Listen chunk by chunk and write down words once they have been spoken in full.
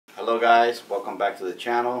Hello guys, welcome back to the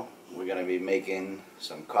channel. We're going to be making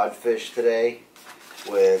some codfish today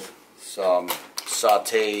with some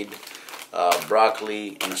sauteed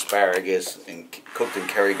broccoli and asparagus and cooked in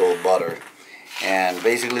Kerrygold butter. And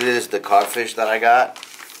basically this is the codfish that I got.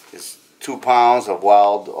 It's 2 pounds of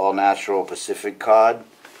wild, all-natural Pacific cod.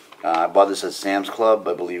 I bought this at Sam's Club.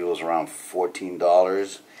 I believe it was around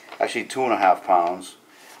 $14. Actually 2.5 pounds.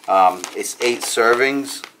 It's 8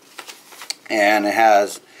 servings and it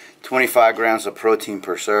has 25 grams of protein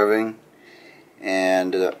per serving,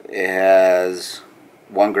 and it has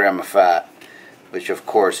 1 gram of fat, which of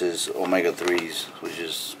course is omega-3s, which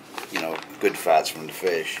is, you know, good fats from the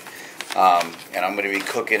fish. And I'm going to be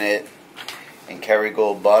cooking it in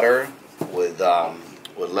Kerrygold butter with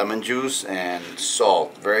lemon juice and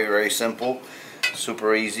salt. Very, very simple,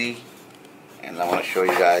 super easy, and I want to show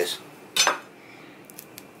you guys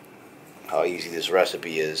how easy this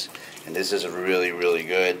recipe is. And this is really, really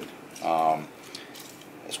good.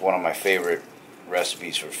 It's one of my favorite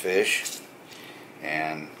recipes for fish,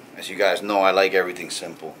 and as you guys know, I like everything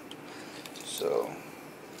simple, so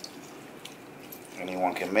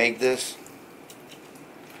anyone can make this.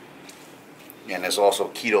 And it's also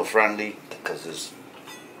keto friendly because it's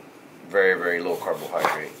very, very low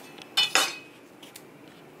carbohydrate.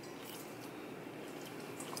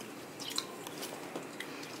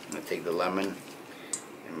 I'm going to take the lemon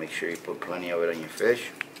and make sure you put plenty of it on your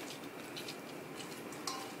fish.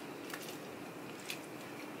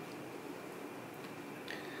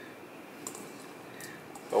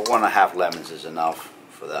 But 1.5 lemons is enough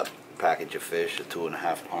for that package of fish, the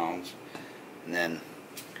 2.5 pounds. And then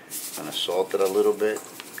I'm going to salt it a little bit.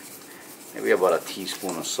 Maybe about a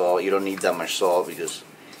teaspoon of salt. You don't need that much salt because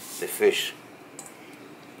the fish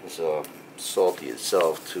is salty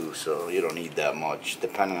itself too, so you don't need that much,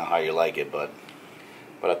 depending on how you like it. But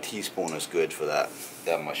a teaspoon is good for that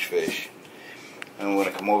much fish. And we're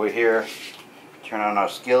going to come over here, turn on our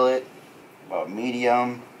skillet, about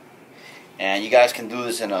medium. And you guys can do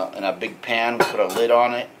this in a big pan, put a lid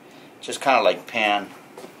on it, just kind of like pan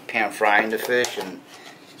frying the fish and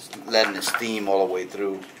just letting it steam all the way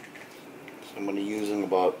through. So I'm going to be using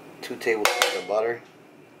about 2 tablespoons of butter.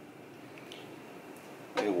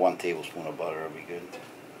 Maybe 1 tablespoon of butter will be good.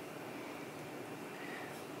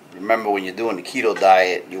 Remember, when you're doing the keto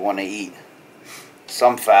diet, you want to eat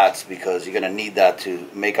some fats because you're going to need that to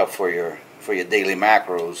make up for your daily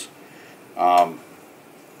macros.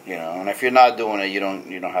 You know, and if you're not doing it, you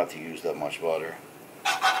don't have to use that much butter.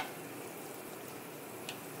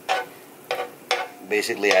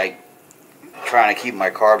 Basically, I trying to keep my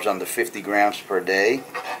carbs under 50 grams per day,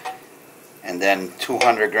 and then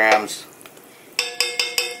 200 grams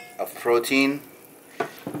of protein,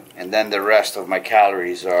 and then the rest of my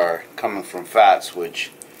calories are coming from fats, which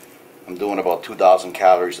I'm doing about 2,000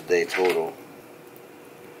 calories a day total.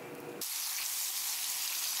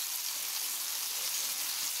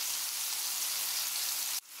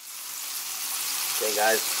 Okay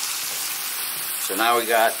guys, so now we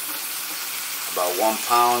got about 1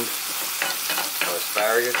 pound of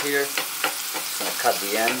asparagus here. Just going to cut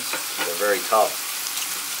the ends, they're very tough.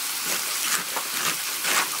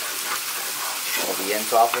 All the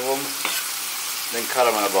ends off of them, then cut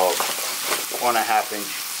them in about 1.5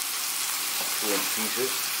 inch, 2 inch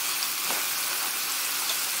pieces.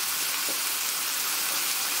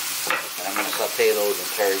 And I'm going to saute those in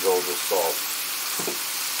Kerrygold with salt.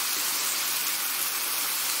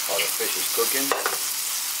 While the fish is cooking.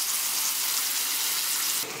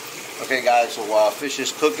 Okay guys, so while fish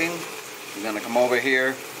is cooking, you're going to come over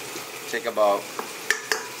here, take about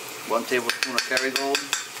 1 tablespoon of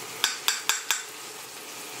Kerrygold.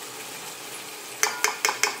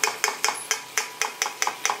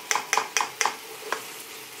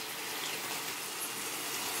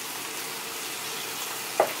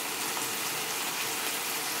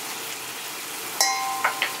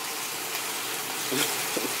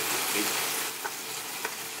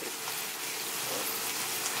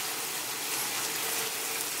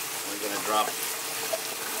 We're going to drop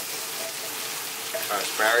our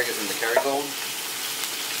asparagus in the Kerrygold.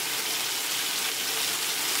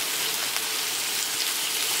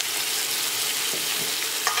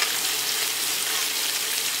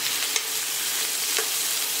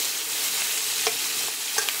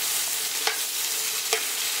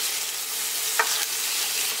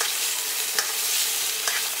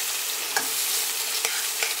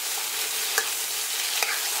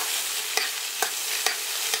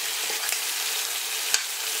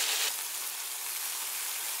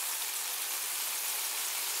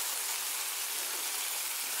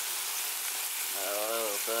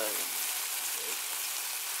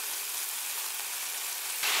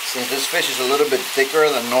 Since this fish is a little bit thicker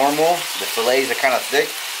than normal, the fillets are kind of thick,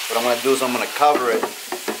 what I'm going to do is I'm going to cover it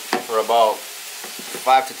for about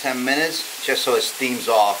 5 to 10 minutes just so it steams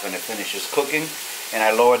off and it finishes cooking. And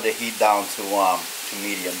I lowered the heat down to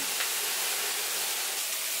medium.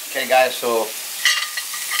 Okay guys, so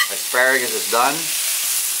asparagus is done.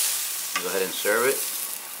 Go ahead and serve it.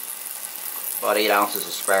 About 8 ounces of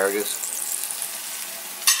asparagus.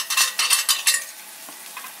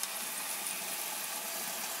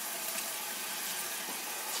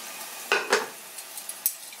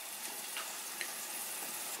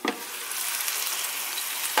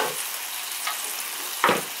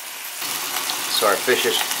 So our fish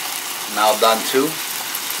is now done too. Go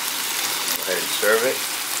ahead and serve it.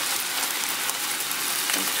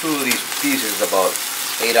 And 2 of these pieces, about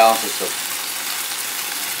 8 ounces of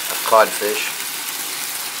codfish.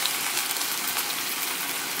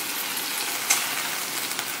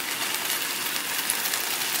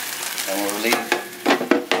 And we'll leave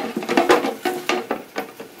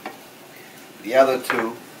the other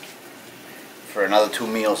 2 for another 2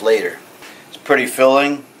 meals later. It's pretty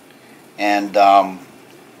filling and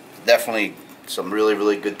definitely some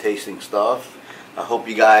really good tasting stuff. I hope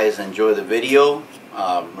you guys enjoy the video.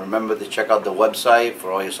 Remember to check out the website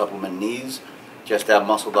for all your supplement needs,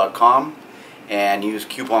 justaddmuscle.com, and use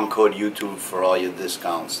coupon code YouTube for all your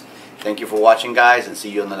discounts. Thank you for watching guys, and see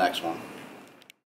you in the next one.